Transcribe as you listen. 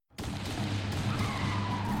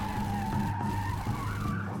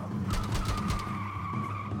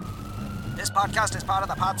This podcast is part of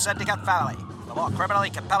the Pod Syndicate family. For more criminally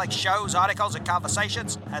compelling shows, articles, and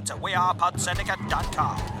conversations, head to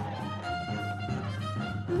wearepodsyndicate.com.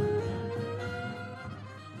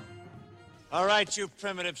 All right, you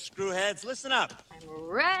primitive screwheads, listen up. I'm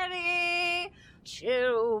ready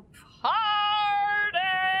to party!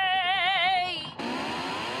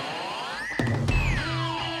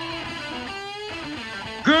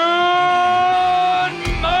 Good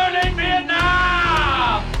morning, Vietnam!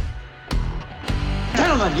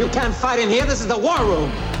 Gentlemen, you can't fight in here. This is the war room.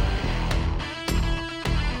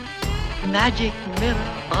 Magic mirror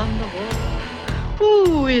on the wall.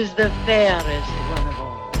 Who is the fairest one of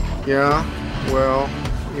all? Yeah, well,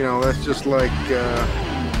 you know, that's just like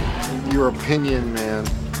your opinion, man.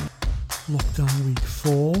 Lockdown week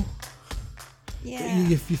 4. Yeah.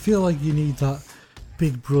 If you feel like you need that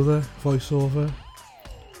Big Brother voiceover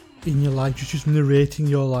in your life, just narrating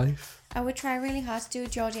your life. I would try really hard to do a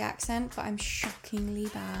Geordie accent, but I'm shockingly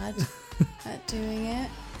bad at doing it.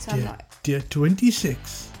 So I'm not. Dear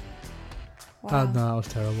 26. Wow. No, that was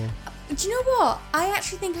terrible. Do you know what? I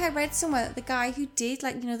actually think I read somewhere that the guy who did,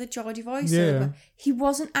 like, you know, the Geordie voiceover, Yeah. he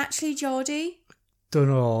wasn't actually Geordie. Don't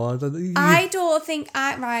know. I don't think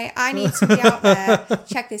I need somebody out there.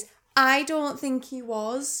 Check this. I don't think he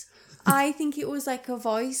was. I think it was like a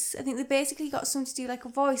voice. I think they basically got someone to do like a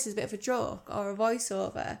voice as a bit of a joke or a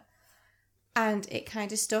voiceover. And it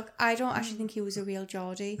kind of stuck. I don't actually think he was a real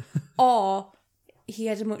Geordie. Or he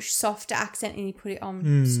had a much softer accent and he put it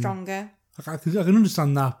on stronger. I can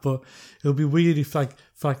understand that, but it would be weird if, like,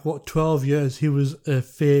 for 12 years he was a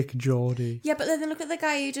fake Geordie. Yeah, but then look at the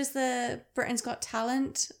guy who does the Britain's Got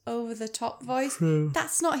Talent over the top voice. True.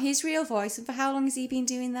 That's not his real voice. And for how long has he been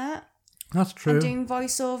doing that? That's true. And doing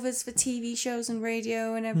voiceovers for TV shows and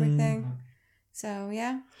radio and everything. So,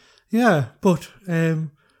 yeah. Yeah, but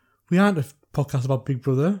we aren't a podcast about Big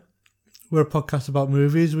Brother. We're a podcast about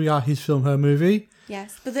movies. We are His Film, Her Movie.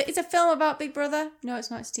 Yes. But it's a film about Big Brother. No, it's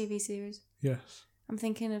not. It's a TV series. Yes. I'm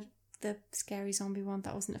thinking of the scary zombie one.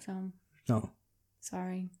 That wasn't a film. No.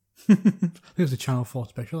 Sorry. I think it was a Channel 4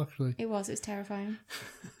 special, actually. It was. It was terrifying.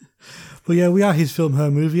 But yeah, we are His Film, Her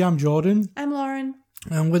Movie. I'm Jordan. I'm Lauren.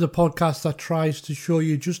 And we're the podcast that tries to show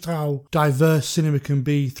you just how diverse cinema can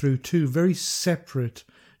be through two very separate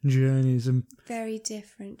journeys. And Very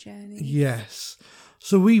different journeys. yes.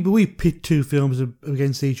 So we pit two films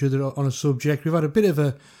against each other on a subject. We've had a bit of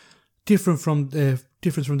a difference from the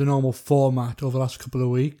normal format over the last couple of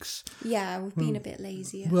weeks. Yeah, we've been a bit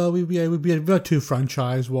lazier. Well, we had two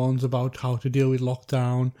franchise ones about how to deal with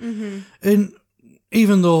lockdown. Mm-hmm. And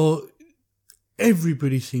even though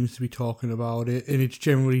everybody seems to be talking about it, and it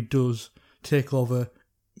generally does take over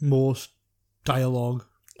most dialogue.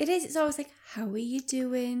 It is. It's always like, how are you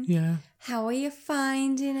doing? Yeah. How are you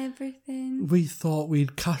finding everything? We thought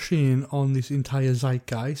we'd cash in on this entire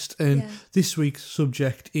zeitgeist, and this week's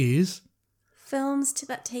subject is... films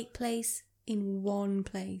that take place in one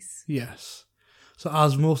place. Yes. So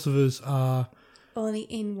as most of us are... Only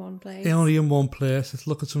in one place. only in one place, let's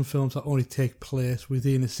look at some films that only take place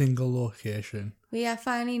within a single location. We are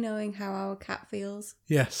finally knowing how our cat feels.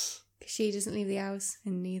 Yes. Because she doesn't leave the house,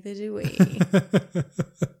 and neither do we.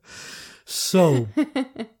 So,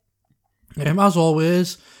 as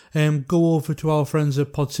always, go over to our friends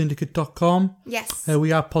at podsyndicate.com. Yes.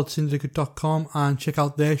 We are podsyndicate.com and check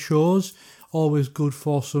out their shows. Always good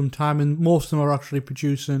for some time, and most of them are actually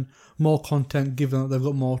producing more content given that they've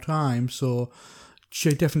got more time. So,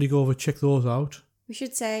 definitely go over, check those out. We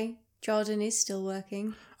should say Jordan is still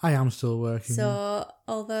working. I am still working. So,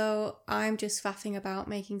 although I'm just faffing about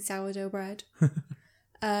making sourdough bread,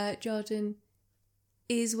 Jordan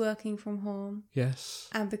is working from home. Yes.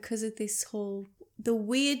 And because of this the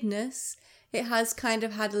weirdness, it has kind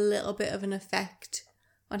of had a little bit of an effect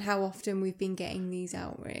on how often we've been getting these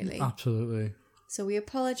out, really. Absolutely. So we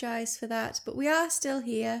apologise for that, but we are still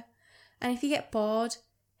here. And if you get bored,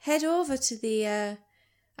 head over to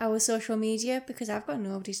our social media, because I've got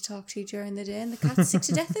nobody to talk to during the day and the cat's sick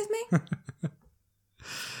to death of me.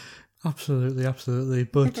 Absolutely, absolutely.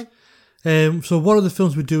 But, so what are the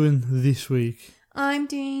films we're doing this week? I'm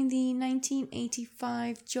doing the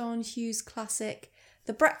 1985 John Hughes classic,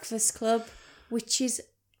 The Breakfast Club, which is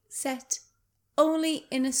set only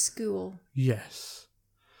in a school. Yes.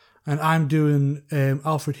 And I'm doing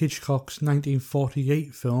Alfred Hitchcock's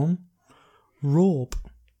 1948 film, Rope,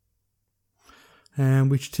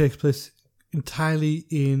 which takes place entirely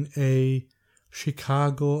in a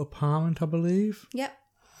Chicago apartment, I believe. Yep.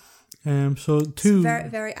 So It's very,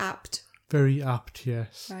 very apt. Very apt,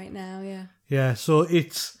 yes. Right now, yeah. Yeah, so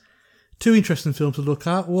it's two interesting films to look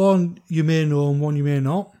at. One you may know and one you may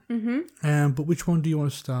not. Mm-hmm. But which one do you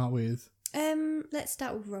want to start with? Let's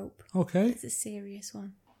start with Rope. Okay. It's a serious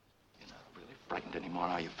one. You're not really frightened anymore,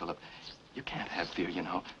 are you, Philip? You can't have fear, you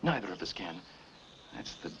know. Neither of us can.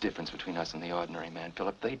 That's the difference between us and the ordinary man,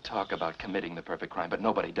 Philip. They talk about committing the perfect crime, but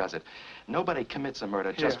nobody does it. Nobody commits a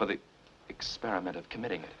murder just for the experiment of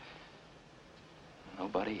committing it.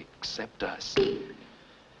 Nobody except us. You're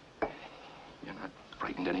not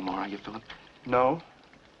frightened anymore, are you, Philip? No.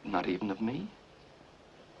 Not even of me?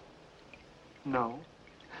 No.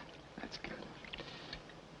 That's good.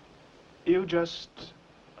 You just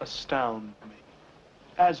astound me.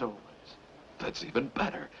 As always. That's even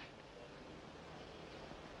better.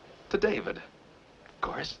 To David, of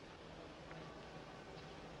course.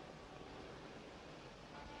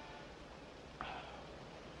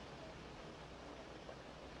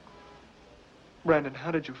 Brandon,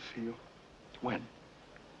 how did you feel? When?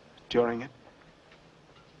 During it?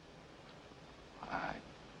 I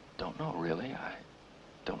don't know, really. I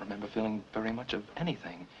don't remember feeling very much of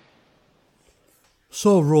anything.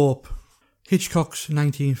 So, Rope, Hitchcock's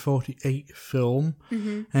 1948 film,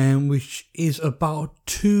 which is about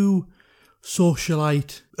two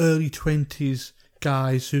socialite, early 20s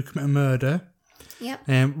guys who commit a murder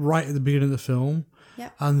right at the beginning of the film,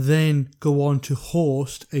 and then go on to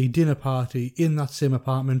host a dinner party in that same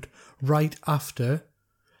apartment right after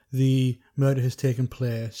the murder has taken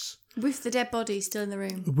place. With the dead body still in the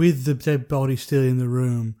room. With the dead body still in the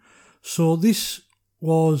room. So this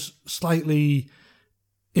was slightly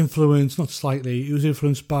influenced, not slightly, it was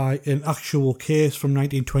influenced by an actual case from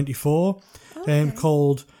 1924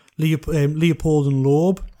 called Leopold and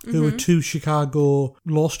Loeb, who were two Chicago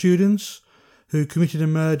law students who committed a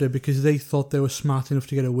murder because they thought they were smart enough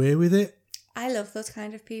to get away with it. I love those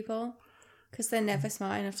kind of people because they're never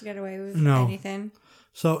smart enough to get away with anything.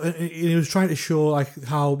 So it was trying to show like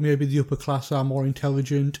how maybe the upper class are more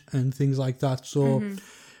intelligent and things like that. So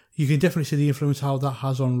you can definitely see the influence how that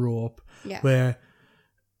has on Rope, where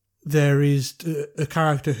there is a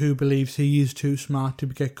character who believes he is too smart to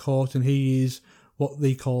get caught, and he is what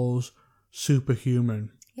they calls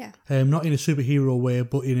superhuman. Yeah. Not in a superhero way,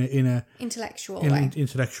 but in a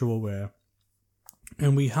intellectual way.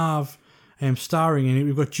 And we have starring in it,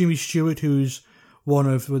 we've got Jimmy Stewart, who's one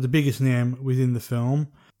of the biggest name within the film.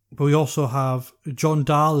 But we also have John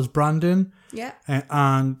Dahl as Brandon. Yeah.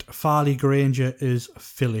 And Farley Granger as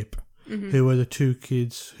Philip, who are the two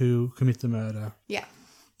kids who commit the murder. Yeah.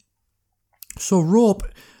 So Rope,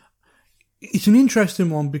 it's an interesting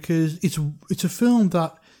one because it's a film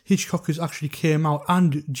that Hitchcock has actually came out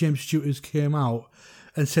and James Stewart has came out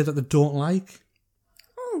and said that they don't like.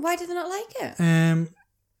 Oh, why did they not like it?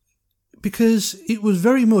 Because it was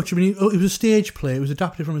very much, I mean, it was a stage play. It was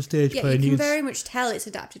adapted from a stage play. Yeah, you can very much tell it's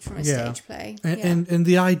adapted from a stage play. And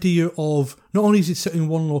the idea of, not only is it set in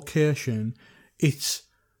one location, it's,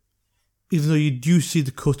 even though you do see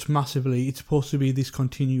the cut massively, it's supposed to be this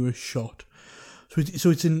continuous shot.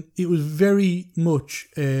 It was very much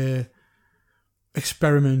a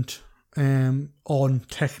experiment on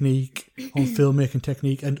technique, on filmmaking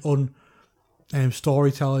technique, and on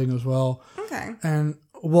storytelling as well. Okay. And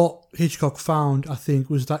what Hitchcock found, I think,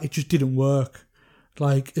 was that it just didn't work.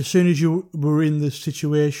 Like, as soon as you were in this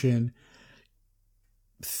situation,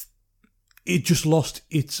 it just lost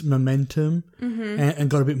its momentum and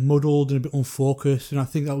got a bit muddled and a bit unfocused. And I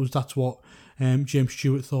think that's what James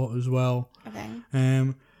Stewart thought as well.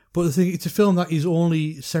 Okay. But the thing, it's a film that is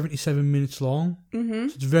only 77 minutes long. So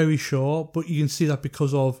it's very short, but you can see that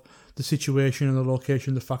because of the situation and the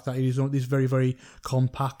location, the fact that it is this very, very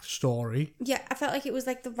compact story. Yeah, I felt like it was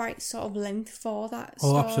like the right sort of length for that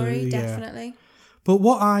story. Oh, absolutely, definitely. Yeah. But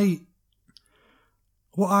what I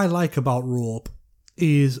like about Rope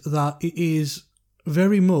is that it is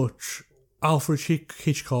very much Alfred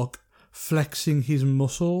Hitchcock flexing his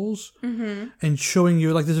muscles and showing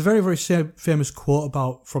you, like, there's a very, very famous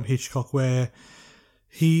quote from Hitchcock where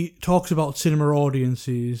he talks about cinema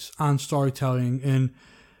audiences and storytelling and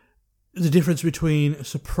the difference between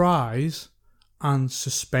surprise and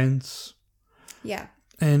suspense. Yeah.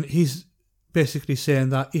 And he's basically saying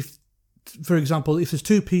that if, for example, if there's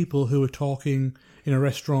two people who are talking in a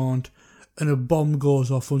restaurant and a bomb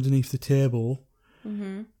goes off underneath the table,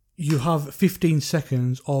 you have 15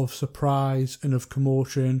 seconds of surprise and of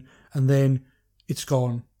commotion, and then it's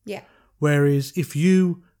gone. Yeah. Whereas if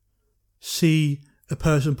you see a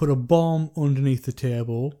person put a bomb underneath the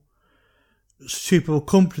table, people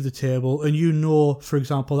come to the table, and you know, for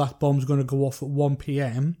example, that bomb's going to go off at 1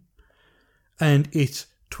 p.m. and it's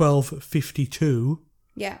 12:52.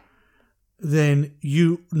 Yeah. Then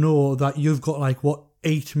you know that you've got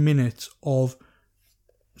 8 minutes of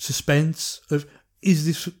suspense of, is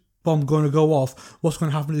this bomb going to go off? What's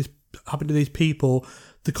going to happen to this happened to these people,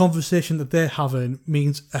 the conversation that they're having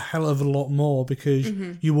means a hell of a lot more because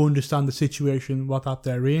you understand the situation, what that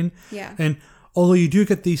they're in. Yeah. And although you do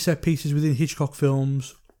get these set pieces within Hitchcock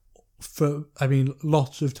films,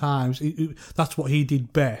 lots of times, that's what he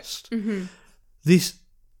did best. This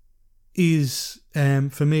is,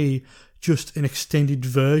 for me, just an extended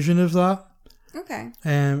version of that. Okay.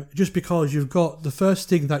 Just because you've got the first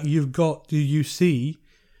thing that you see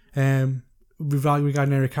regarding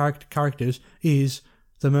their characters is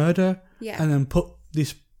the murder, and then put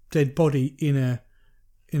this dead body in a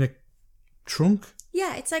trunk.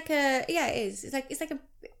 Yeah, it's like it is. It's like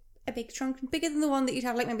a big trunk, bigger than the one that you'd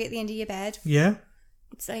have like maybe at the end of your bed. Yeah.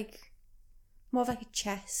 It's like more of like a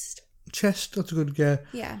chest. Chest, that's a good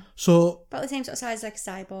Yeah. So about the same sort of size like a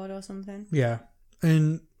sideboard or something. Yeah.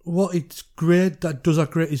 And what it's great that does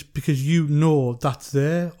that great is because you know that's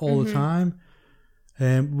there all the time.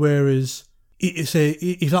 Whereas if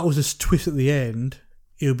that was a twist at the end,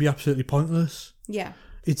 it would be absolutely pointless. Yeah.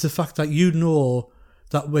 It's the fact that you know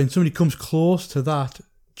that when somebody comes close to that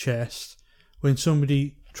chest, when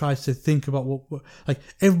somebody tries to think about what like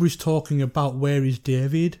everybody's talking about where is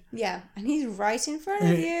David. Yeah, and he's right in front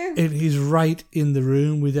of you. And he's right in the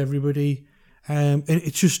room with everybody. And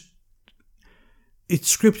it's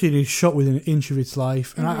scripted, it's shot within an inch of its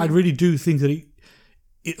life. And I really do think that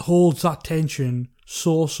it holds that tension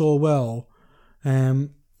so well.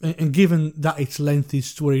 And given that its length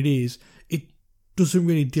is what it is, it doesn't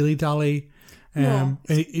really dilly-dally. No. And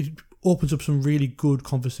it opens up some really good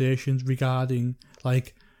conversations regarding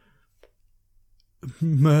like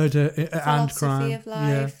murder and crime. Philosophy of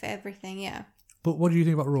life, everything, yeah. But what do you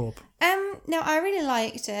think about Rope? No, I really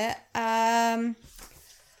liked it.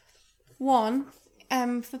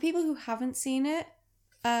 For people who haven't seen it,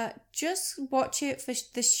 just watch it for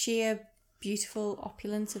the sheer beautiful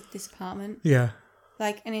opulence of this apartment. Yeah.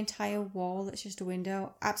 Like an entire wall that's just a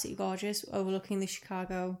window, absolutely gorgeous, overlooking the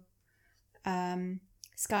Chicago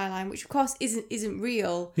skyline, which of course isn't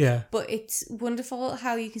real. Yeah. But it's wonderful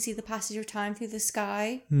how you can see the passage of time through the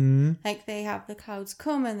sky. Like they have the clouds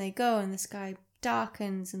come and they go, and the sky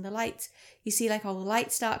darkens, and the lights. You see like all the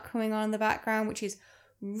lights start coming on in the background, which is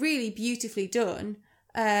really beautifully done.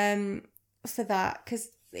 For that, because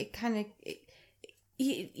it kind of.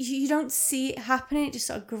 You don't see it happening, it just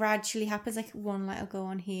sort of gradually happens, like one light will go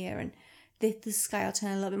on here and the sky will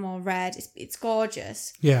turn a little bit more red. It's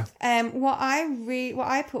gorgeous. Yeah. What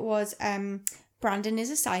I put was Brandon is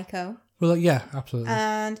a psycho. Well, yeah, absolutely.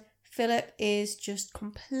 And Philip is just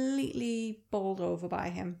completely bowled over by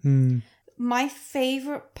him. My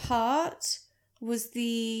favourite part was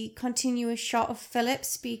the continuous shot of Philip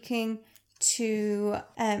speaking to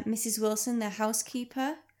Mrs. Wilson, their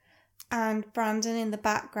housekeeper, and Brandon in the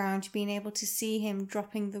background, being able to see him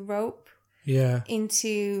dropping the rope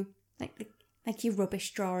into like your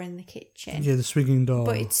rubbish drawer in the kitchen. Yeah, the swinging door.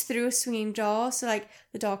 But it's through a swinging door, so like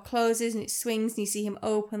the door closes and it swings, and you see him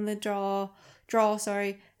open the drawer.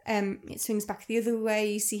 It swings back the other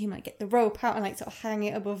way. You see him like get the rope out and like sort of hang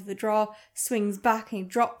it above the drawer. Swings back and he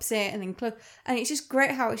drops it and then close. And it's just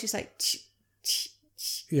great how it's just like.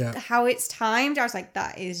 How it's timed. I was like,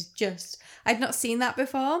 that is just. I'd not seen that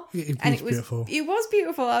before. It was beautiful. It was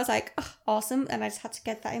beautiful. I was like, oh, awesome. And I just had to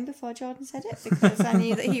get that in before Jordan said it because I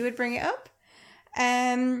knew that he would bring it up.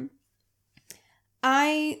 I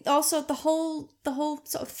also the whole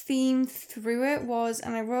sort of theme through it was,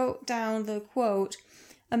 and I wrote down the quote: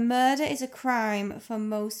 "A murder is a crime for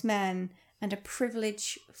most men and a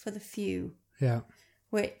privilege for the few." Yeah.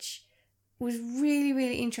 Which was really,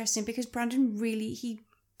 really interesting because Brandon he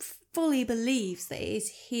fully believes that it is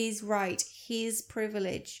his right, his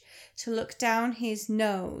privilege to look down his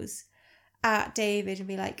nose at David and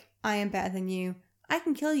be like, I am better than you. I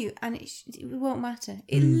can kill you and it won't matter.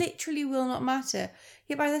 It literally will not matter.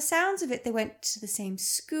 Yet by the sounds of it, they went to the same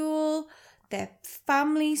school. Their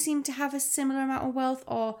family seemed to have a similar amount of wealth,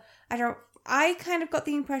 or I kind of got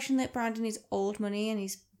the impression that Brandon is old money and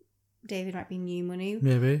David might be new money.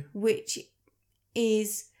 Maybe. Which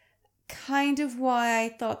is kind of why I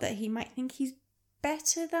thought that he might think he's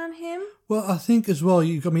better than him. Well, I think as well,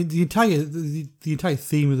 the entire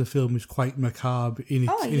theme of the film is quite macabre in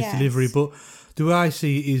its delivery, but the way I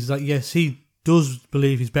see it is that, yes, he does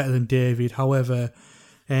believe he's better than David. However,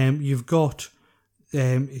 you've got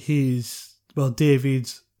David's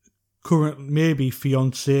current, maybe,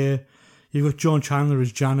 fiancée. You've got Joan Chandler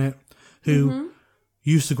as Janet, who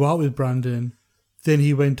used to go out with Brandon. Then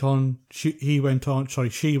she went on to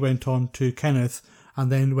Kenneth,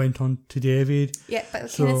 and then went on to David. Yeah, but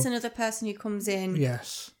Kenneth's another person who comes in.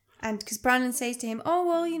 Yes. And because Brandon says to him, oh,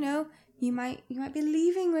 well, you might be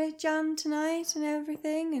leaving with Jan tonight and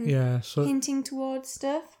everything, and so hinting towards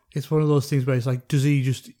stuff. It's one of those things where it's like,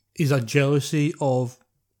 is that jealousy of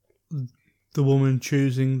the woman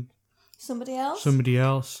choosing somebody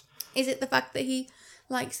else? Is it the fact that he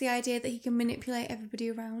likes the idea that he can manipulate everybody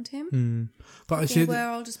around him? But I see we're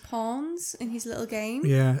all just pawns in his little game.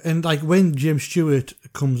 Yeah, and like when James Stewart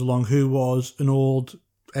comes along, who was an old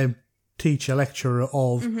teacher, lecturer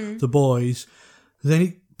of the boys, then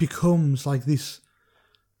it becomes like this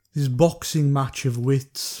boxing match of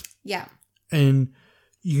wits. Yeah. And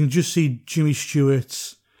you can just see Jimmy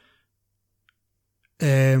Stewart's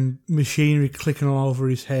machinery clicking all over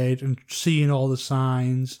his head and seeing all the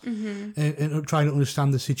signs and trying to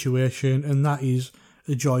understand the situation, and that is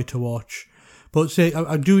a joy to watch. But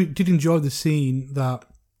I did enjoy the scene that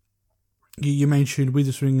you mentioned with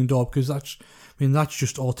the swinging door, because that's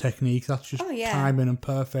just all technique. That's just timing and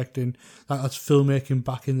perfect, and that's filmmaking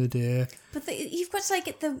back in the day. But you've got to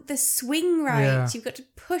get the swing right. Yeah. You've got to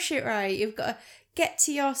push it right. You've got to get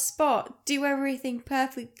to your spot, do everything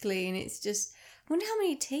perfectly, and it's just, I wonder how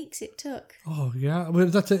many takes it took. Oh yeah,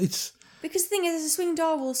 well it's because the thing is, a swing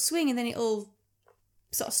door will swing and then it'll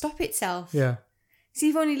sort of stop itself. Yeah. So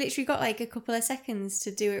you've only literally got a couple of seconds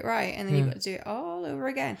to do it right, and then you've got to do it all over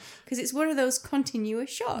again, because it's one of those continuous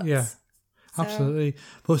shots. Yeah, absolutely.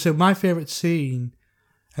 But so my favourite scene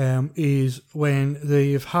is when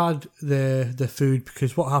they've had their food,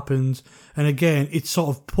 because what happens, and again, it's sort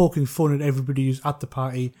of poking fun at everybody who's at the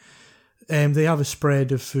party. They have a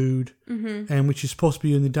spread of food, which is supposed to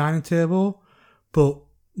be on the dining table, but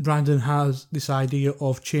Brandon has this idea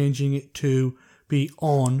of changing it to be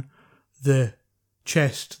on the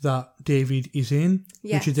chest that David is in,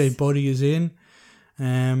 which his dead body is in.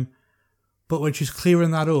 But when she's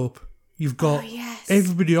clearing that up, you've got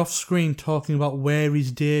everybody off screen talking about where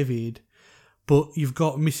is David, but you've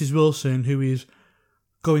got Mrs. Wilson, who is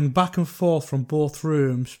going back and forth from both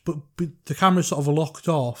rooms, but the camera's sort of locked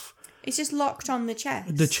off. It's just locked on the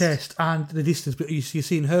chest. The chest and the distance, but you're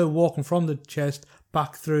seeing her walking from the chest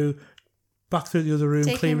back through the other room,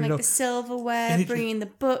 taking clearing up the silverware, bringing the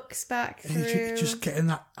books back through. And just getting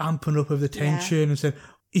that amping up of the tension and saying,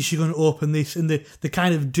 is she going to open this? And they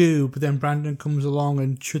kind of do, but then Brandon comes along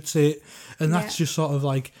and shuts it. And that's just sort of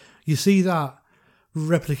like, you see that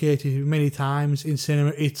replicated many times in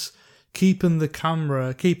cinema. It's keeping the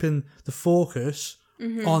focus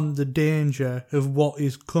on the danger of what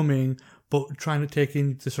is coming, but trying to take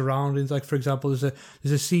in the surroundings. Like, for example, there's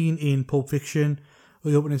a scene in Pulp Fiction,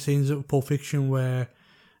 the opening scenes of Pulp Fiction, where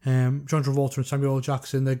John Travolta and Samuel L.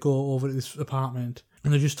 Jackson, they go over to this apartment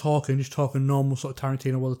and they're just talking normal sort of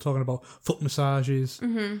Tarantino, while they're talking about foot massages.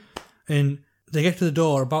 And they get to the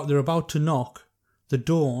door, they're about to knock. They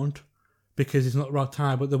don't, because it's not the right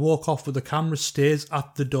time, but they walk off, but the camera stays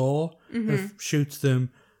at the door and shoots them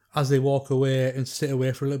as they walk away and sit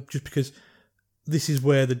away for a little, just because this is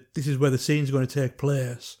where the scene's going to take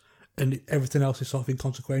place, and everything else is sort of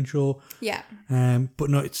inconsequential. Yeah. But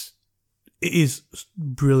no, it is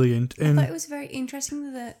brilliant. And I thought it was very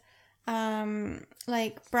interesting that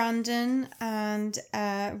Brandon and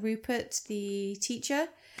Rupert, the teacher,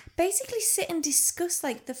 basically sit and discuss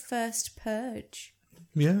the first purge.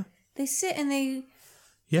 Yeah. They sit and they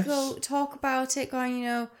go talk about it,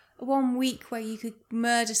 going, 1 week where you could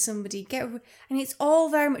murder somebody, and it's all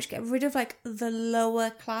very much get rid of the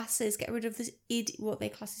lower classes, get rid of this what they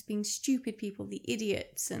class as being stupid people, the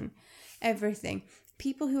idiots and everything,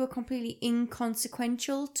 people who are completely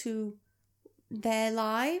inconsequential to their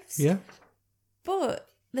lives. Yeah. But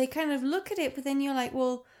they kind of look at it, but then you're like,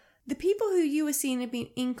 well, the people who you were seeing as being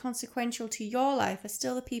inconsequential to your life are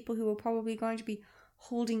still the people who are probably going to be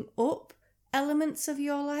holding up elements of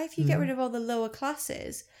your life. You get rid of all the lower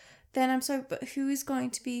classes, then I'm sorry, but who is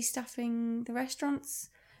going to be staffing the restaurants,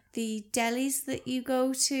 the delis that you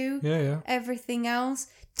go to, everything else?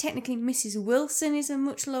 Technically, Mrs. Wilson is a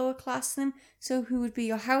much lower class than them, so who would be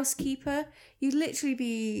your housekeeper? You'd literally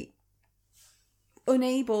be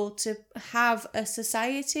unable to have a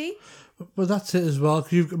society. But that's it as well.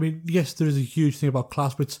 Yes, there is a huge thing about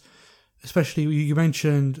class, but especially you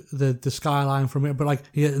mentioned the skyline from it, but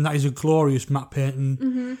and that is a glorious map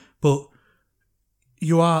painting. But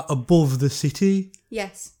you are above the city.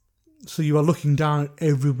 Yes. So you are looking down at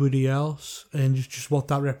everybody else, and just what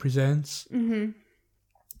that represents.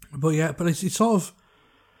 But it's sort of,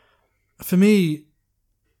 for me,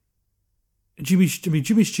 Jimmy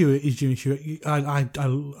Stewart is Jimmy Stewart. I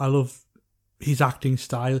love his acting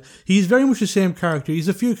style. He's very much the same character. There's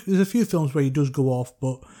a few films where he does go off,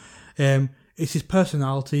 but it's his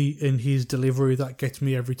personality and his delivery that gets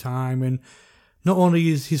me every time. And not only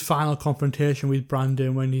is his final confrontation with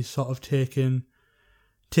Brandon when he's sort of taking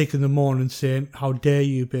them on and saying, how dare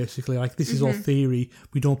you, basically, like, this is all theory,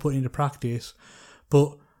 we don't put it into practice,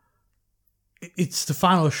 but it's the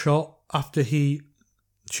final shot after he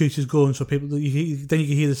shoots his gun, so then you can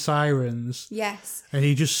hear the sirens. Yes. And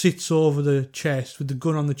he just sits over the chest with the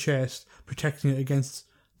gun on the chest, protecting it against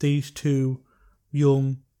these two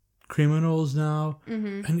young criminals now.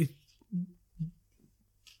 Mm-hmm. And it's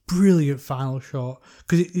brilliant final shot,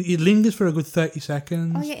 because it lingers for a good 30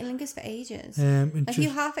 seconds. Oh yeah, it lingers for ages. You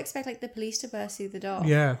half expect like the police to burst through the door.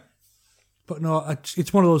 Yeah, but no,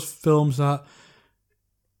 it's one of those films that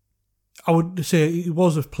I would say it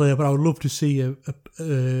was a play, but I would love to see a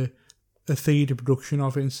theatre production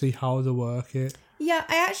of it and see how they work it. Yeah,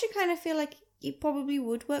 I actually kind of feel like it probably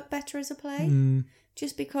would work better as a play,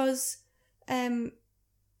 just because I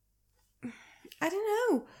don't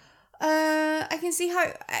know. I can see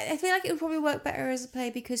how. I feel like it would probably work better as a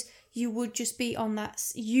play because you would just be on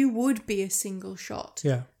that. You would be a single shot.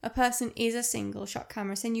 Yeah. A person is a single shot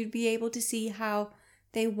camera, so you'd be able to see how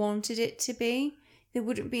they wanted it to be. There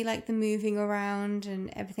wouldn't be like the moving around and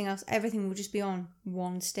everything else. Everything would just be on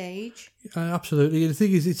one stage. Absolutely. The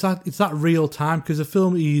thing is, it's that real time, because the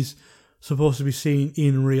film is supposed to be seen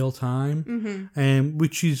in real time,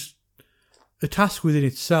 which is a task within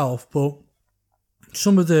itself. But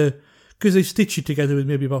some of because they stitch it together with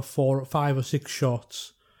maybe about 4, 5 or 6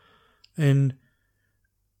 shots, and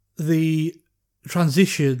the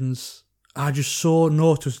transitions are just so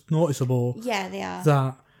noticeable. Yeah, they are.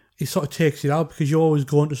 That it sort of takes it out, because you're always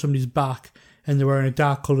going to somebody's back and they're wearing a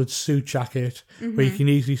dark coloured suit jacket, where you can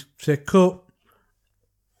easily say cut,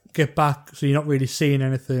 get back, so you're not really seeing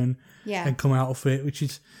anything, and come out of it, which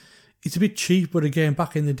is, it's a bit cheap, but again,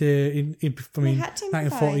 back in the day, in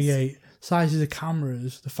 1948, sizes of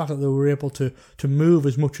cameras, the fact that they were able to move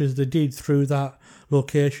as much as they did through that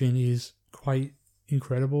location is quite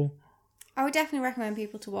incredible. I would definitely recommend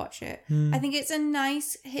people to watch it. I think it's a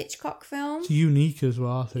nice Hitchcock film. It's unique as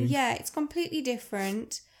well, I think. Yeah, it's completely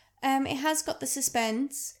different. It has got the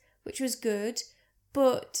suspense, which was good,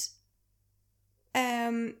 but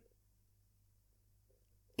I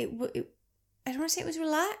don't want to say it was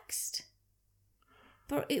relaxed,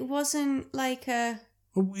 but it wasn't like a...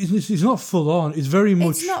 It's not full on. It's very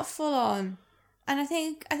much... It's not full on. And I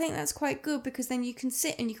think that's quite good, because then you can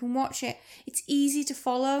sit and you can watch it. It's easy to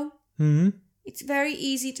follow. Mm-hmm. It's very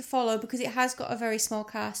easy to follow because it has got a very small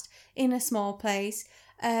cast in a small place.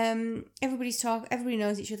 Everybody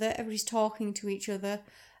knows each other. Everybody's talking to each other.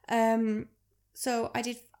 So I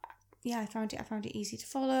found it easy to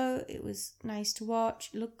follow. It was nice to watch.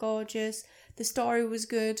 It looked gorgeous. The story was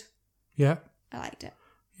good. Yeah. I liked it.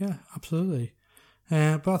 Yeah, absolutely.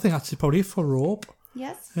 But I think that's probably it for Rope.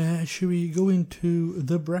 Yes. Should we go into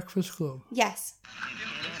The Breakfast Club? Yes.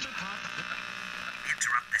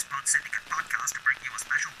 Interrupt this Pod Syndicate podcast to bring you a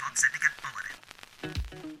special Pod Syndicate bulletin.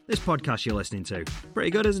 This podcast you're listening to,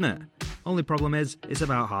 pretty good, isn't it? Only problem is, it's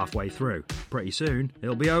about halfway through. Pretty soon,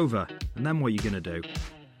 it'll be over. And then what are you going to do?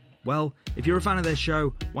 Well, if you're a fan of this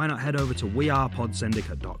show, why not head over to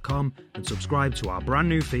wearepodsyndicate.com and subscribe to our brand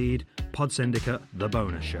new feed, Pod Syndicate, The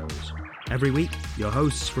Bonus Shows. Every week, your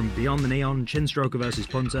hosts from Beyond the Neon, Chinstroker vs.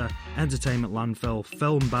 Punter, Entertainment Landfill,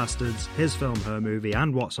 Film Bastards, His Film, Her Movie,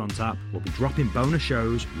 and What's on Tap will be dropping bonus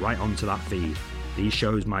shows right onto that feed. These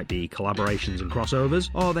shows might be collaborations and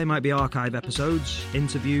crossovers, or they might be archive episodes,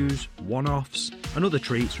 interviews, one-offs, and other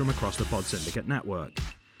treats from across the Pod Syndicate network.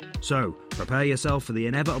 So, prepare yourself for the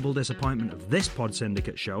inevitable disappointment of this Pod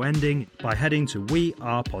Syndicate show ending by heading to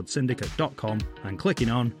wearepodsyndicate.com and clicking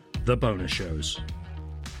on The Bonus Shows. We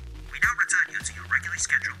now return you to your regularly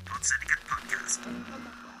scheduled Pod Syndicate podcast.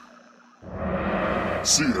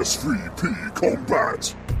 CS3P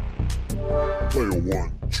Combat! Player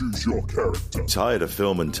 1, choose your character. Tired of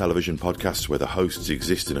film and television podcasts where the hosts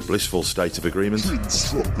exist in a blissful state of agreement?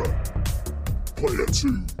 Chinstroker. Player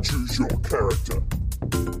 2, choose your character.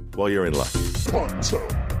 Well, you're in luck. Punter.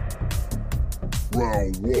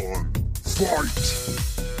 Round 1, fight!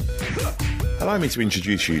 Allow me to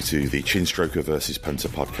introduce you to the Chinstroker vs. Punter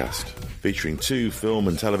podcast, featuring 2 film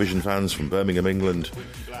and television fans from Birmingham, England,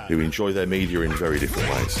 who enjoy their media in very different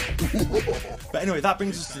ways. But anyway, that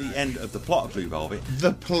brings us to the end of the plot of Blue Velvet.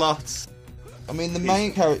 The plot. I mean, the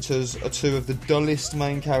main characters are 2 of the dullest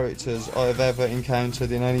main characters I have ever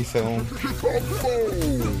encountered in any film.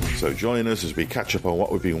 So join us as we catch up on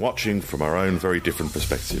what we've been watching from our own very different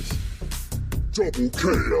perspectives. Double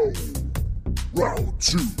KO. Round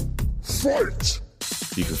 2, fight!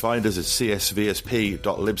 You can find us at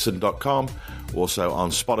csvsp.libsyn.com, also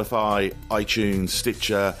on Spotify, iTunes,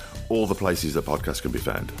 Stitcher, all the places that podcasts can be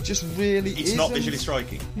found. Just really It's not visually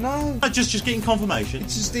striking. No. Just getting confirmation.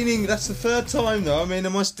 It's just in English. That's the third time, though. I mean,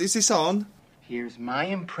 is this on? Here's my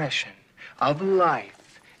impression of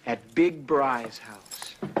life at Big Bry's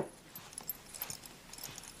house.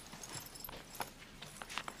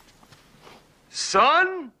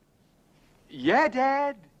 Son? Yeah,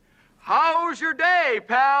 Dad? How's your day,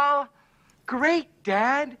 pal? Great,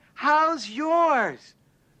 Dad. How's yours?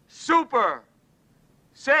 Super.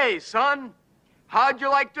 Say, son, how'd you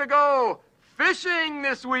like to go fishing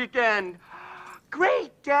this weekend?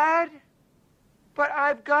 Great, Dad. But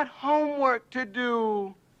I've got homework to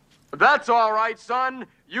do. That's all right, son.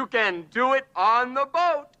 You can do it on the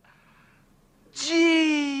boat.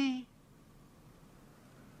 Gee.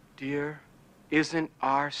 Dear, isn't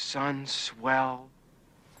our son swell?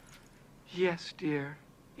 Yes, dear.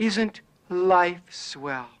 Isn't life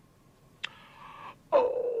swell?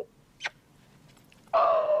 Oh.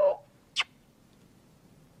 Oh.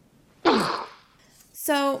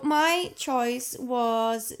 So my choice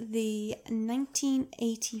was the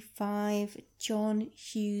 1985 John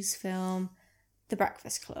Hughes film, The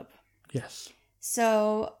Breakfast Club. Yes.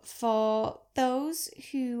 So for those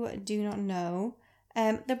who do not know,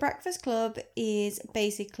 The Breakfast Club is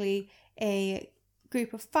basically a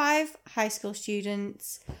group of 5 high school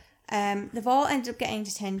students. They've all ended up getting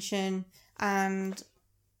detention, and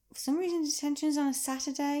for some reason detention's on a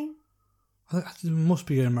Saturday. It must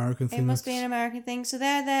be an American thing. It must be an American thing. So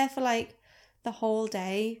they're there for like the whole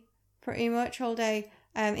day, pretty much whole day,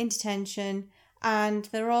 in detention, and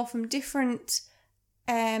they're all from different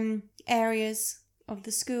areas of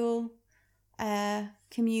the school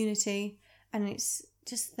community, and it's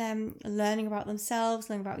just them learning about themselves,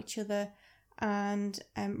 learning about each other, and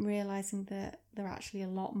realizing that they're actually a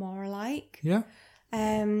lot more alike. Yeah.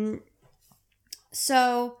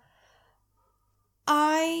 So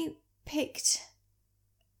I picked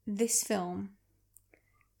this film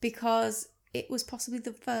because it was possibly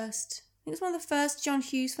the first. It was one of the first John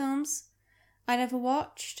Hughes films I'd ever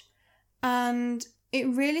watched, and it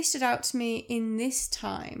really stood out to me in this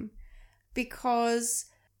time because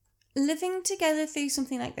living together through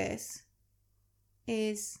something like this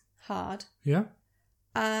is hard. Yeah.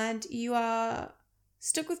 And you are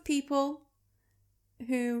stuck with people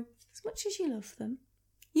who, as much as you love them,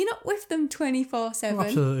 you're not with them 24/7. Oh,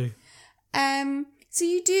 absolutely. So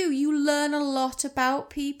you learn a lot about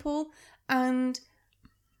people, and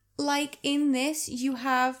like in this, you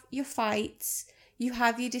have your fights, you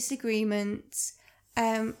have your disagreements,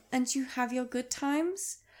 and you have your good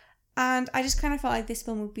times. And I just kind of felt like this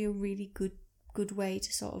film would be a really good way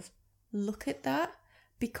to sort of look at that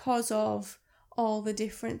because of all the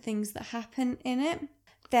different things that happen in it.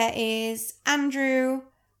 There is Andrew,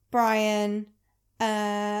 Brian,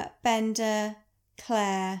 Bender,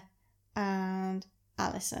 Claire, and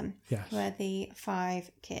Alison. Yes. Who are the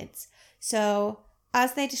 5 kids. So,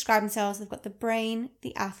 as they describe themselves, they've got the brain,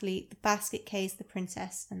 the athlete, the basket case, the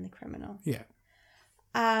princess, and the criminal. Yeah.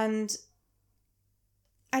 And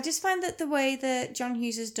I just find that the way that John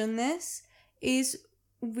Hughes has done this is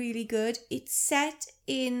really good. It's set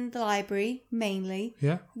in the library, mainly.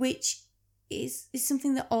 Yeah. Which is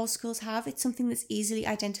something that all schools have. It's something that's easily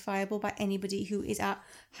identifiable by anybody who is at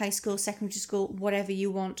high school, secondary school, whatever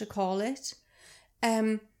you want to call it.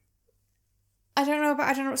 I don't know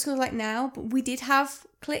what schools are like now, but we did have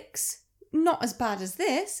cliques. Not as bad as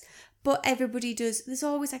this, but everybody does. There's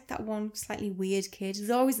always like that one slightly weird kid. There's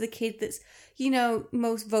always the kid that's,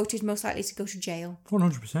 most likely to go to jail.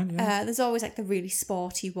 100%, yeah. There's always like the really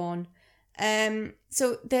sporty one.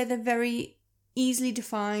 So they're the very easily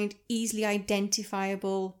defined, easily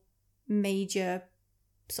identifiable major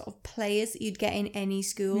sort of players that you'd get in any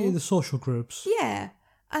school. Yeah, the social groups. Yeah.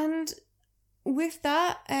 And with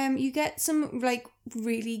that, you get some like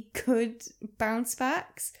really good bounce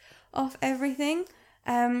backs off everything.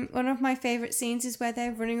 One of my favourite scenes is where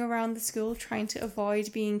they're running around the school trying to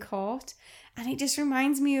avoid being caught. And it just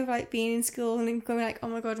reminds me of like being in school and going like, oh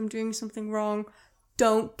my God, I'm doing something wrong.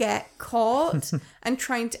 Don't get caught. And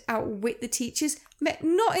trying to outwit the teachers.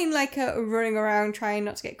 Not in like a running around trying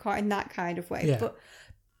not to get caught in that kind of way. Yeah. But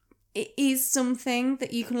it is something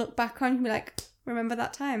that you can look back on and be like, remember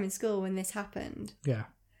that time in school when this happened? Yeah.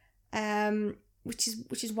 Which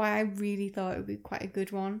is why I really thought it would be quite a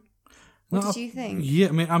good one. What did you think? Yeah,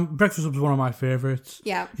 I mean, Breakfast Club is one of my favourites.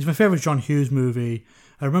 Yeah. It's my favourite John Hughes movie.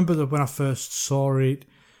 I remember that when I first saw it,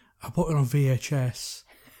 I bought it on VHS.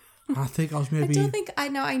 I think I was maybe... I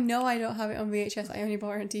know I don't have it on VHS. I only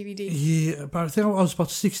bought it on DVD. Yeah, but I think I was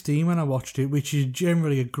about 16 when I watched it, which is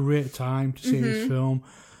generally a great time to see this film.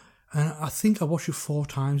 And I think I watched it 4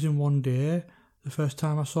 times in one day. the first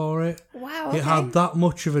time I saw it. Wow, It had that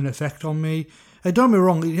much of an effect on me. Don't get me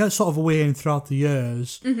wrong, it has sort of waned throughout the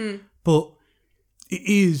years, but it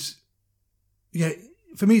is,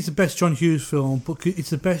 for me it's the best John Hughes film, but it's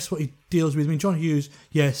the best what he deals with. I mean, John Hughes,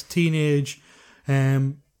 yes, teenage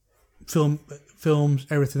films,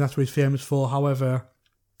 everything, that's what he's famous for. However,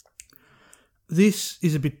 this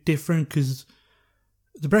is a bit different because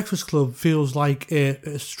The Breakfast Club feels like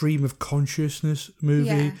a stream of consciousness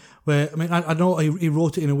movie where, I mean, I know he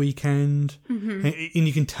wrote it in a weekend and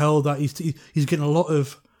you can tell that he's getting a lot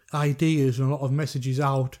of ideas and a lot of messages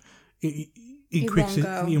out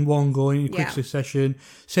in one go, in quick succession,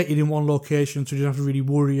 set it in one location so you don't have to really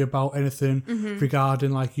worry about anything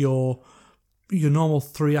regarding like your normal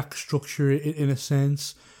 3-act structure in a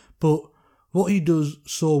sense. But what he does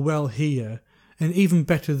so well here, and even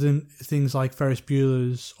better than things like Ferris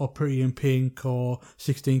Bueller's or Pretty in Pink or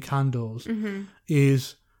 16 Candles,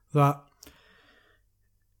 is that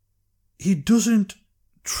he doesn't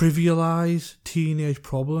trivialise teenage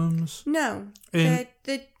problems. No,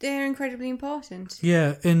 they're incredibly important.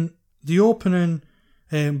 Yeah, in the opening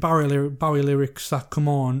Bowie lyrics that come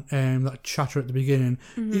on, that chatter at the beginning,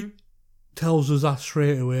 it tells us that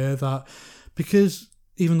straight away, that because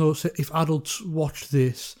even though if adults watch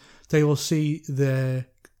this, they will see their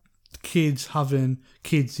kids having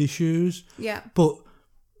kids' issues. Yeah. But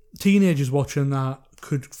teenagers watching that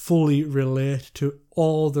could fully relate to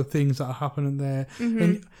all the things that are happening there.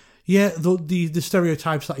 And the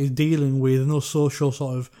stereotypes that he's dealing with and those social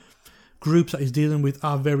sort of groups that he's dealing with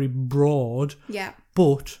are very broad. Yeah.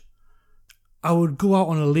 But I would go out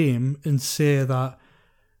on a limb and say that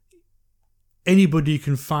anybody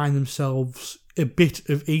can find themselves a bit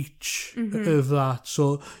of each of that.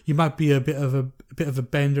 So you might be a bit of a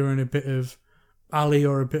Bender and a bit of Ali,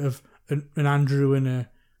 or a bit of an Andrew and a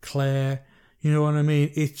Claire. You know what I mean?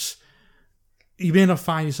 You may not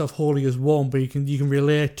find yourself wholly as one, but you can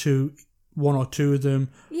relate to one or two of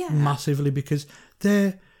them massively, because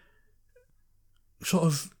they're sort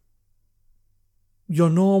of your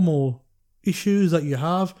normal issues that you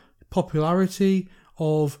have, popularity,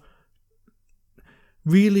 of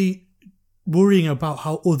really worrying about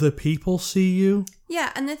how other people see you.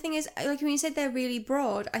 Yeah, and the thing is, like when you said they're really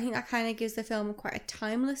broad, I think that kind of gives the film quite a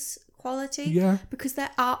timeless quality. Yeah. Because there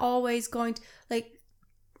are always going to, like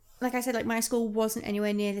I said, like my school wasn't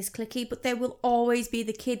anywhere near this cliquey, but there will always be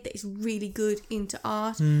the kid that is really good into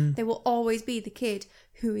art. There will always be the kid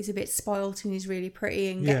who is a bit spoilt and is really pretty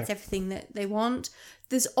and gets everything that they want.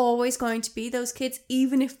 There's always going to be those kids,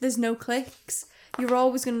 even if there's no cliques. You're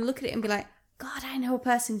always going to look at it and be like, God, I know a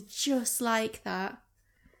person just like that.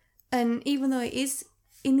 And even though it is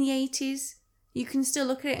in the 80s, you can still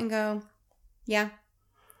look at it and go, yeah,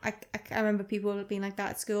 I remember people being like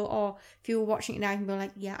that at school. Or if you were watching it now, you can go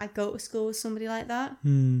like, yeah, I go to school with somebody like that.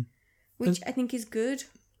 Which I think is good.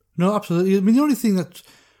 No, absolutely. I mean, the only thing that,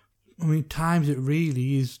 times it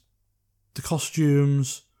really is the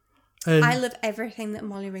costumes. And I love everything that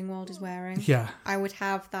Molly Ringwald is wearing. Yeah. I would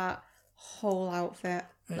have that whole outfit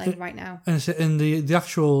right now. And the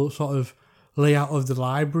actual sort of layout of the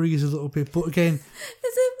library is a little bit, but again,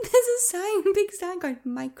 there's a sign, big sign going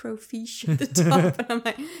microfiche at the top, and I'm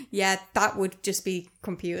like, yeah, that would just be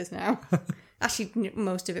computers now. Actually,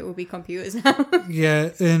 most of it will be computers now.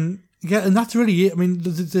 and that's really it. I mean,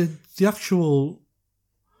 the actual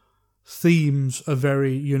themes are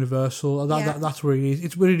very universal. That's where it is.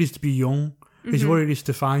 It's where it is to be young. It's where it is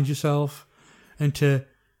to find yourself and to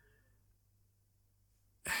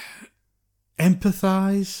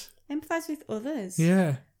empathize with others,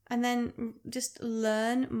 and then just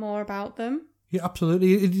learn more about them. Yeah,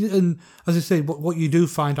 absolutely. And as I say, what you do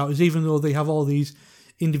find out is, even though they have all these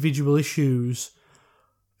individual issues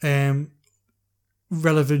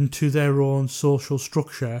relevant to their own social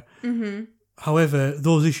structure, however,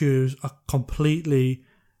 those issues are completely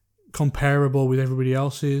comparable with everybody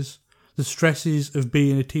else's. The stresses of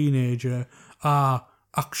being a teenager are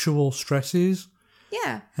actual stresses.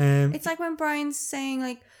 Yeah. It's like when Brian's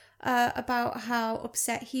saying about how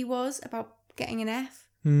upset he was about getting an F.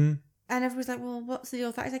 And everyone's like, well, what's the deal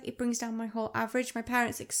with that? It's like, it brings down my whole average. My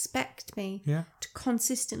parents expect me to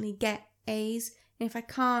consistently get A's. And if I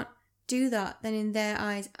can't do that, then in their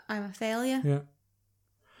eyes, I'm a failure. Yeah.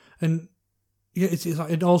 And it's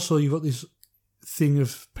like, and also you've got this thing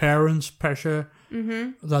of parents' pressure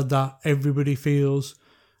that everybody feels.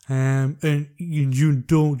 And you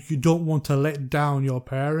don't want to let down your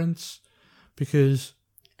parents, because...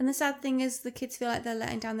 And the sad thing is, the kids feel like they're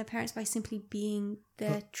letting down their parents by simply being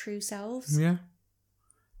their true selves. Yeah.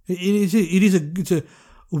 It's a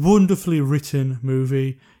wonderfully written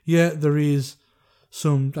movie. Yeah, there is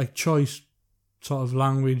some choice sort of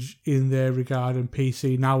language in their regard and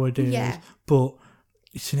PC nowadays. Yeah. But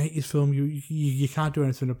it's an 80s film. You can't do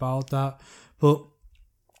anything about that. But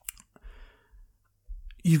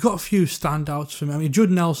you've got a few standouts for me. I mean,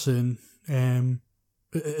 Judd Nelson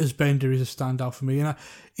as Bender is a standout for me, and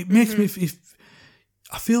it makes me.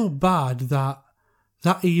 I feel bad that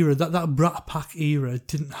era, that Brat Pack era,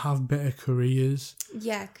 didn't have better careers.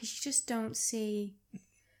 Yeah, because you just don't see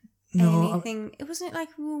anything. It wasn't like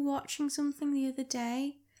we were watching something the other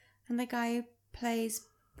day, and the guy who plays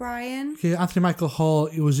Brian. Yeah, Anthony Michael Hall.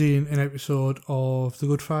 He was in an episode of The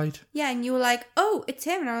Good Fight. Yeah, and you were like, "Oh, it's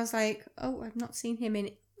him," and I was like, "Oh, I've not seen him in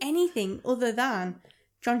anything other than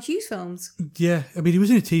John Hughes films." Yeah, I mean, he was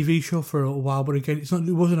in a TV show for a while, but again, it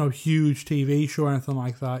wasn't a huge TV show or anything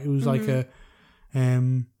like that. It was like a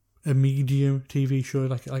medium TV show,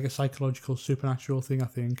 like a psychological supernatural thing, I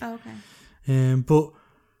think. Oh, okay. But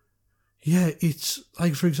yeah, it's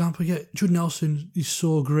like, for example, Judd Nelson is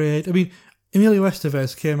so great. I mean, Emilio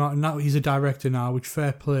Estevez came out and now he's a director now, which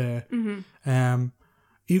fair play. Mm-hmm.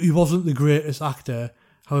 He wasn't the greatest actor.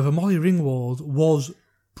 However, Molly Ringwald was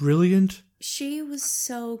brilliant. She was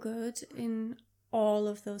so good in all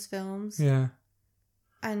of those films. Yeah.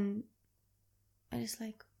 And I just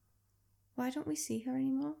like, why don't we see her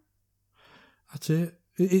anymore? That's it.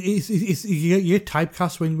 It's you get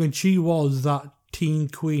typecast when she was that teen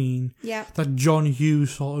queen. Yeah. That John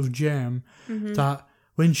Hughes sort of gem. Mm-hmm. That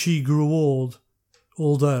when she grew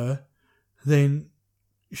older, then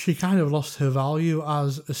she kind of lost her value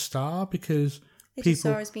as a star because They people just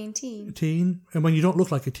saw her as being teen. And when you don't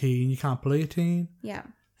look like a teen, you can't play a teen. Yeah.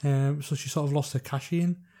 So she sort of lost her cash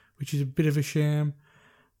in, which is a bit of a shame.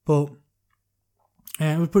 But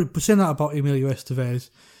saying that about Emilio Estevez,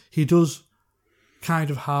 he does kind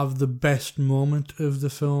of have the best moment of the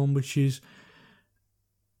film, which is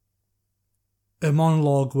a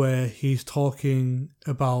monologue where he's talking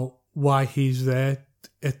about why he's there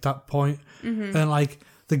at that point. Mm-hmm. And like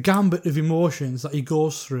the gambit of emotions that he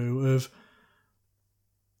goes through of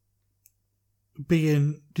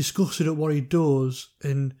being disgusted at what he does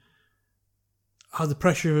and how the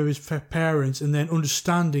pressure of his parents, and then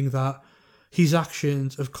understanding that his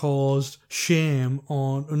actions have caused shame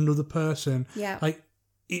on another person. Yeah. Like,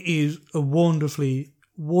 it is a wonderfully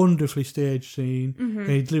staged scene. Mm-hmm. And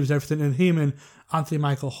he delivers everything. And him and Anthony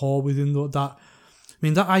Michael Hall within that, I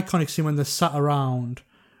mean, that iconic scene when they're sat around,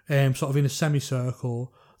 sort of in a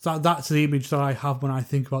semicircle, that's the image that I have when I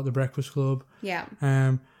think about The Breakfast Club. Yeah.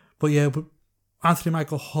 But Anthony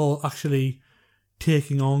Michael Hall actually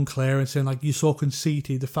taking on Claire and saying, like, you're so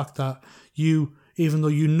conceited, the fact that you, even though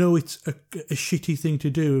you know it's a shitty thing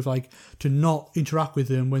to do, of like to not interact with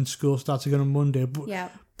him when school starts again on Monday,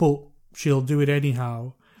 but she'll do it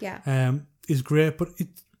anyhow. Yeah. Is great, but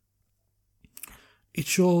it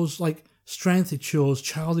shows like strength, it shows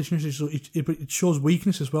childishness, it shows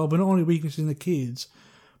weakness as well, but not only weakness in the kids,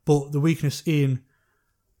 but the weakness in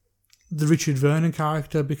the Richard Vernon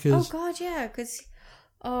character, because Oh God, yeah, because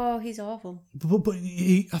he's awful. But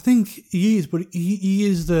I think he is, but he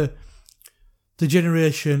is the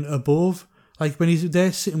generation above. Like when he's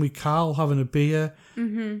there sitting with Carl having a beer,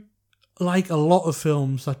 Mm-hmm. like a lot of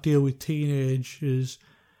films that deal with teenagers,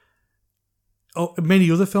 or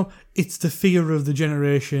many other films, it's the fear of the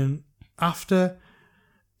generation after.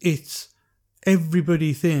 It's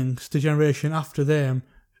everybody thinks the generation after them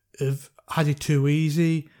have had it too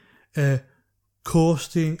easy,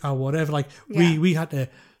 coasting or whatever. Like we had to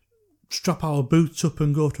strap our boots up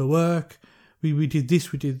and go to work. We did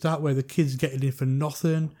this, we did that, where the kids getting in for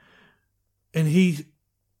nothing. And he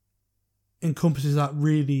encompasses that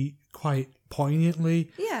really quite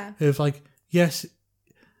poignantly. Yeah. Of like, yes,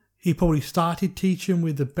 he probably started teaching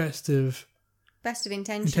with the best of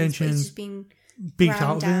intentions, but it's just been beat ground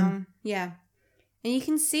out of down. him. Yeah. And you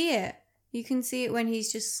can see it. You can see it when he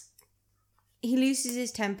loses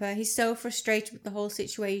his temper. He's so frustrated with the whole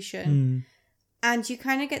situation. And you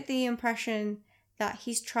kind of get the impression that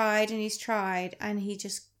he's tried and he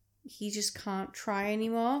just can't try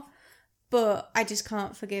anymore. But I just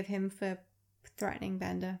can't forgive him for threatening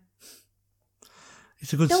Bender.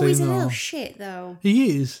 It's a good Though scene, he's a though. little shit, though.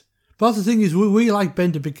 He is. But the thing is, we like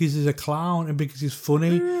Bender because he's a clown and because he's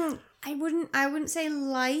funny. I wouldn't say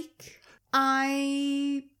like.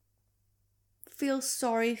 I feel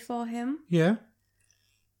sorry for him. Yeah.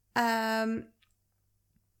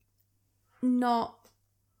 Not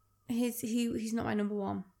he's not my number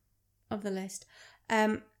one of the list.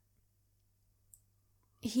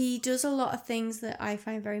 He does a lot of things that I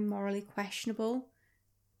find very morally questionable.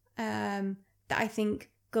 That I think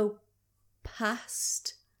go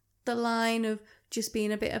past the line of just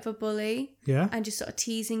being a bit of a bully. Yeah. And just sort of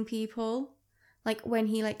teasing people. Like when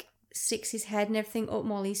he like sticks his head and everything up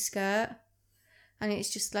Molly's skirt, and it's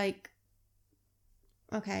just like,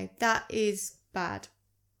 okay, that is bad.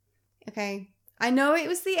 Okay, I know it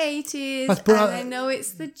was the 80s, and I know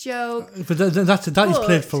it's the joke. But that is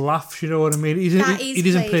played for laughs, you know what I mean? It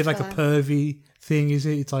isn't played like a pervy thing, is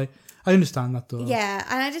it? It's like, I understand that though. Yeah,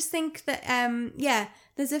 and I just think that,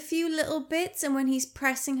 there's a few little bits, and when he's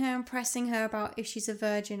pressing her about if she's a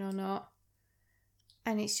virgin or not,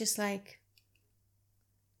 and it's just like,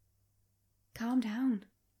 calm down.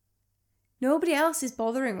 Nobody else is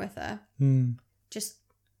bothering with her.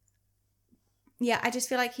 I just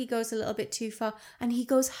feel like he goes a little bit too far, and he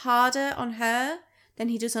goes harder on her than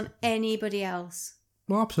he does on anybody else.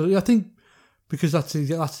 Well, absolutely. I think because that's the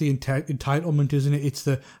entitlement, isn't it? It's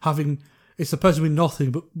the person with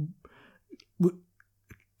nothing, but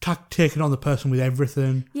taking on the person with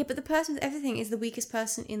everything. Yeah, but the person with everything is the weakest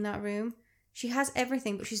person in that room. She has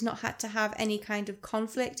everything, but she's not had to have any kind of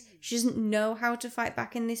conflict. She doesn't know how to fight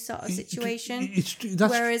back in this sort of situation.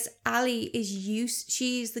 Whereas Ali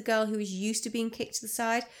she's the girl who is used to being kicked to the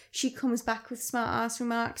side. She comes back with smart ass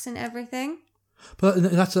remarks and everything. But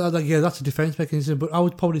that's a defense mechanism. But I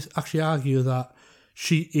would probably actually argue that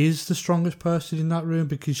she is the strongest person in that room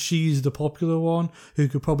because she's the popular one who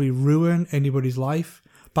could probably ruin anybody's life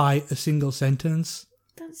by a single sentence.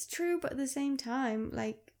 That's true, but at the same time,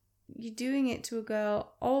 like, you're doing it to a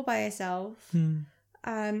girl all by herself.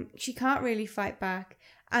 She can't really fight back.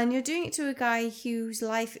 And you're doing it to a guy whose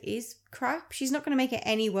life is crap. She's not going to make it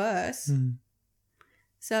any worse.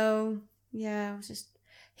 So, yeah,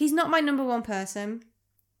 he's not my number one person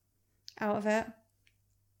out of it.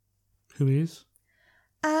 Who is?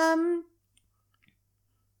 I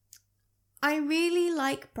really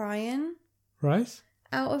like Brian. Right.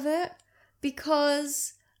 Out of it.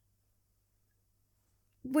 Because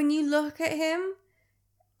when you look at him,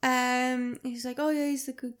 he's like, oh yeah, he's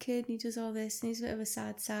the good kid and he does all this and he's a bit of a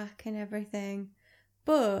sad sack and everything.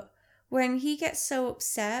 But when he gets so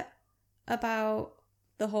upset about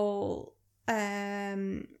the whole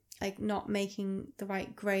like not making the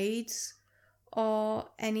right grades or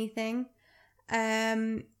anything,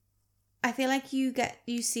 I feel like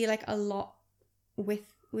you see like a lot with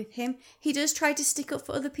him. He does try to stick up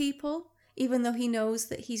for other people, even though he knows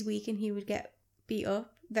that he's weak and he would get beat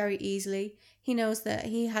up very easily. He knows that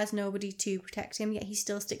he has nobody to protect him, yet he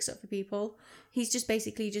still sticks up for people. He's just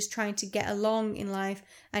basically just trying to get along in life,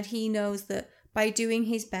 and he knows that by doing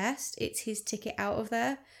his best, it's his ticket out of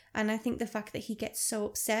there. And I think the fact that he gets so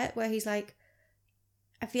upset, where he's like,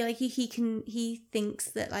 I feel like he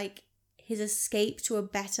thinks that like his escape to a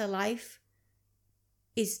better life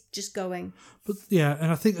is just going. But yeah,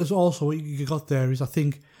 and I think there's also what you got there is I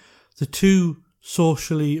think the two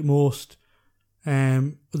socially most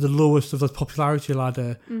the lowest of the popularity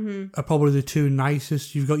ladder are probably the two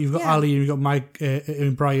nicest. You've got Ali and you've got Mike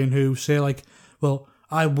and Brian, who say like, well,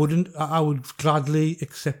 I would gladly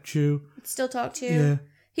accept you, still talk to you. Yeah.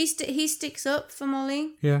 He sticks up for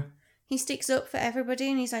Molly. Yeah. He sticks up for everybody,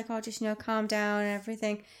 and he's like, oh, just, calm down and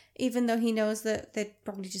everything, even though he knows that they'd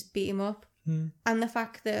probably just beat him up. And the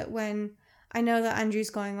fact that when I know that Andrew's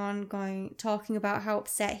talking about how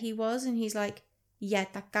upset he was, and he's like, yeah,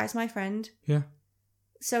 that guy's my friend. Yeah.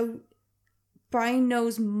 So Brian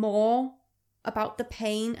knows more about the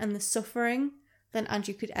pain and the suffering than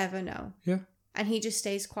Andrew could ever know. Yeah. And he just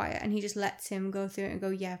stays quiet and he just lets him go through it and go,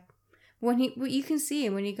 yeah. You can see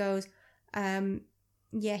him when he goes,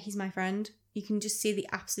 yeah, he's my friend. You can just see the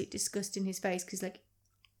absolute disgust in his face because, like,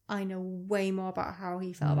 I know way more about how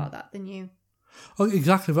he felt about that than you. Oh,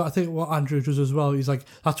 exactly. But I think what Andrew does as well, he's like,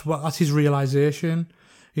 that's his realization.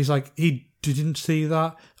 He's like, he didn't see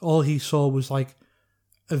that. All he saw was like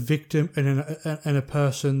a victim and a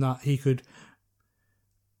person that he could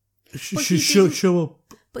show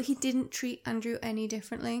up. But he didn't treat Andrew any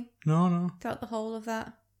differently. No. Throughout the whole of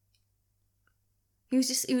that. He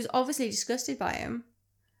was obviously disgusted by him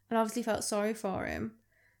and obviously felt sorry for him.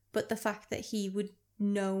 But the fact that he would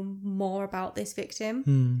know more about this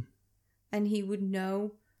victim and he would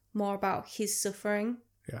know more about his suffering.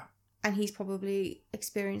 Yeah. And he's probably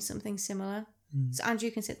experienced something similar. So Andrew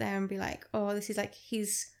can sit there and be like, oh, this is like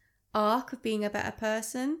his arc of being a better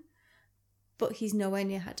person. But he's nowhere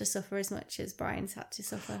near had to suffer as much as Brian's had to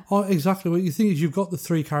suffer. Oh, exactly. What you think is you've got the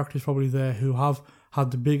three characters probably there who have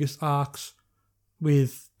had the biggest arcs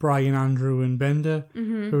with Brian, Andrew and Bender.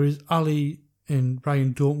 Whereas Ali and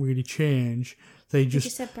Brian don't really change. They just... You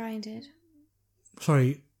just said Brian did.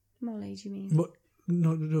 Sorry. Molly, do you mean?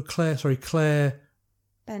 No, Claire...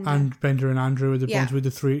 Bender. And Bender and Andrew are the ones with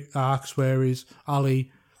the three arcs, whereas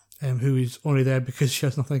Ali, who is only there because she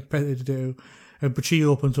has nothing better to do, but she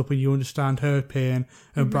opens up and you understand her pain,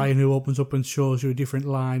 and Brian, who opens up and shows you a different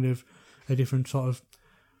line of a different sort of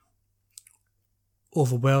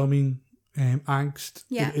overwhelming angst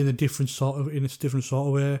in a different sort of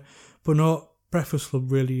way. But no, Breakfast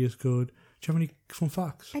Club really is good. Do you have any fun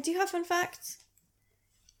facts? I do have fun facts.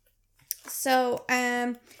 So,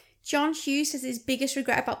 John Hughes says his biggest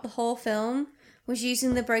regret about the whole film was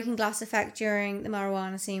using the breaking glass effect during the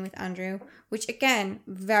marijuana scene with Andrew, which again,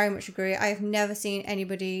 very much agree. I have never seen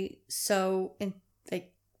anybody so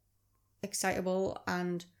excitable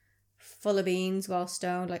and full of beans while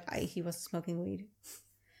stoned. He wasn't smoking weed.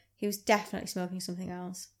 He was definitely smoking something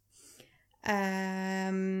else.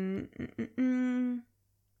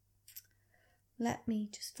 Let me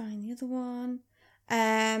just find the other one.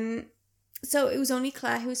 So it was only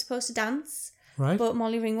Claire who was supposed to dance. Right. But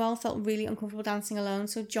Molly Ringwald felt really uncomfortable dancing alone,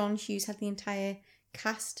 so John Hughes had the entire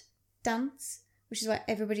cast dance, which is why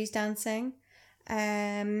everybody's dancing.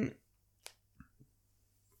 And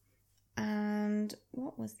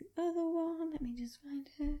what was the other one? Let me just find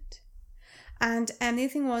it. And the other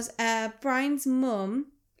thing was Brian's mum,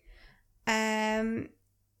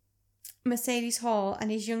 Mercedes Hall, and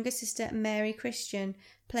his younger sister Mary Christian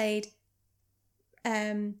played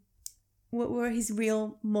were his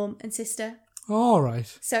real mum and sister. All right.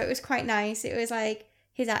 So it was quite nice. It was like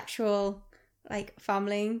his actual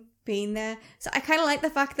family being there. So I kind of like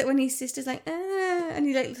the fact that when his sister's like, and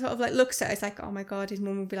he looks at her, it's like, oh my God, his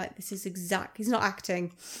mum would be like, this is he's not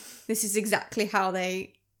acting. This is exactly how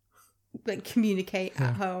they communicate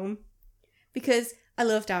at home. Because I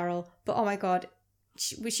love Daryl, but oh my God,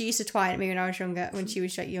 she used to twine at me when I was younger, when she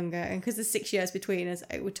was younger, and because there's 6 years between us,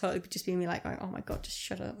 it would totally just be me going, oh my God, just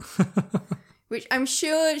shut up. Which I'm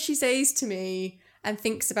sure she says to me and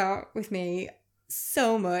thinks about with me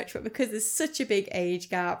so much, but because there's such a big age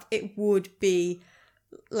gap, it would be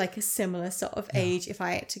like a similar sort of age if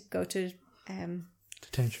I had to go to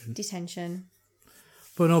detention.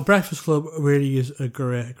 But no, Breakfast Club really is a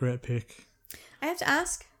great pick. I have to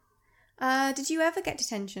ask, did you ever get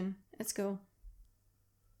detention at school?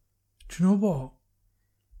 Do you know what?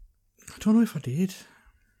 I don't know if I did.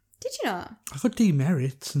 Did you not? I got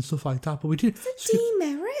demerits and stuff like that, but we did.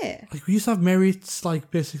 Demerit? We used to have merits,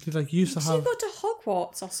 basically, you used to have. You go to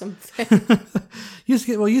Hogwarts or something? you used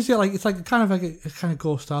to get it's kind of a kind of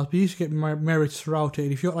ghost stars, but you used to get merits throughout it.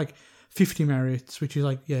 And if you got 50 merits, which is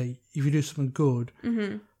if you do something good,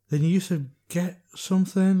 then you used to get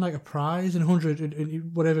something like a prize and 100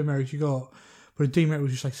 and whatever merits you got. But a demerit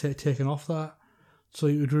was just taken off that, so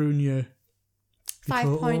it would ruin your 5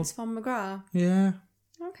 total. points from McGrath. Yeah.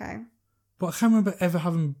 Okay. But I can't remember ever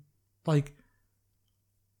having maybe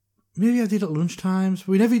I did at lunchtimes.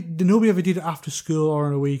 Nobody ever did it after school or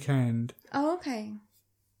on a weekend. Oh, okay.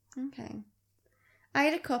 I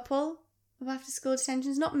had a couple of after school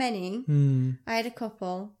detentions, not many. I had a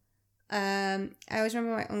couple. I always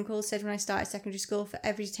remember my uncle said when I started secondary school, for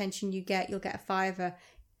every detention you'll get a £5.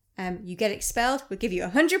 You get expelled, we'll give you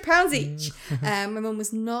 £100 each. My mum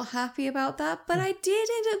was not happy about that, but I did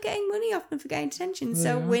end up getting money off them for getting detention.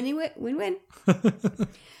 So win-win. But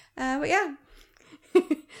yeah,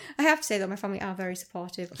 I have to say that my family are very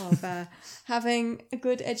supportive of having a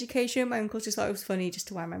good education. My uncle just thought it was funny just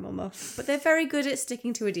to wind my mum up, but they're very good at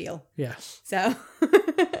sticking to a deal. Yes. So.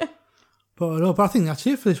 But I think that's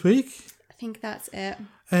it for this week. I think that's it.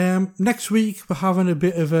 Next week we're having a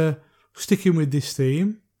bit of a sticking with this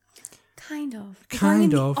theme. Kind of. We're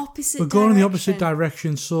going in the opposite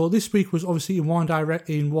direction. So this week was obviously in one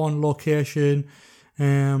location,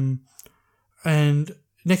 and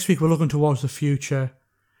next week we're looking towards the future,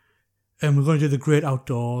 and we're going to do the great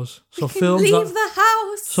outdoors. So films the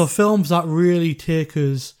house. So films that really take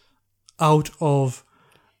us out of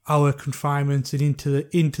our confinements and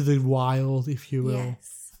into the wild, if you will.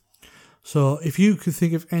 Yes. So if you could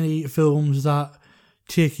think of any films that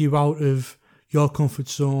take you out of your comfort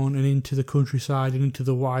zone and into the countryside and into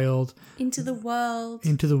the wild. Into the world. Do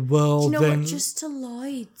you know what? Just to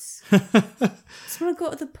Lloyd's. Just want to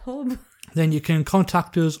go to the pub. Then you can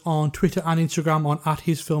contact us on Twitter and Instagram on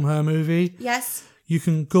 @HisFilmHerMovie. Yes. You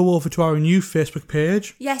can go over to our new Facebook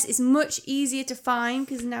page. Yes, it's much easier to find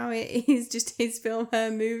because now it is just His Film Her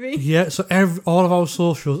Movie. Yeah, so all of our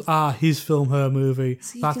socials are His Film Her Movie.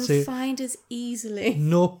 So you can find us easily.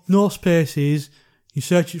 No spaces. You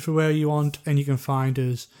search it for where you want and you can find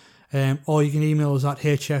us. Or you can email us at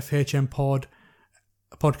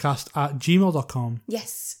hfhmpodcast@gmail.com.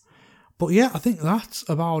 Yes. But yeah, I think that's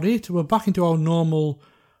about it. We're back into our normal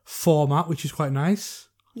format, which is quite nice.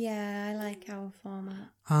 Yeah, I like our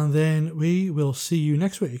format. And then we will see you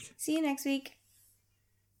next week. See you next week.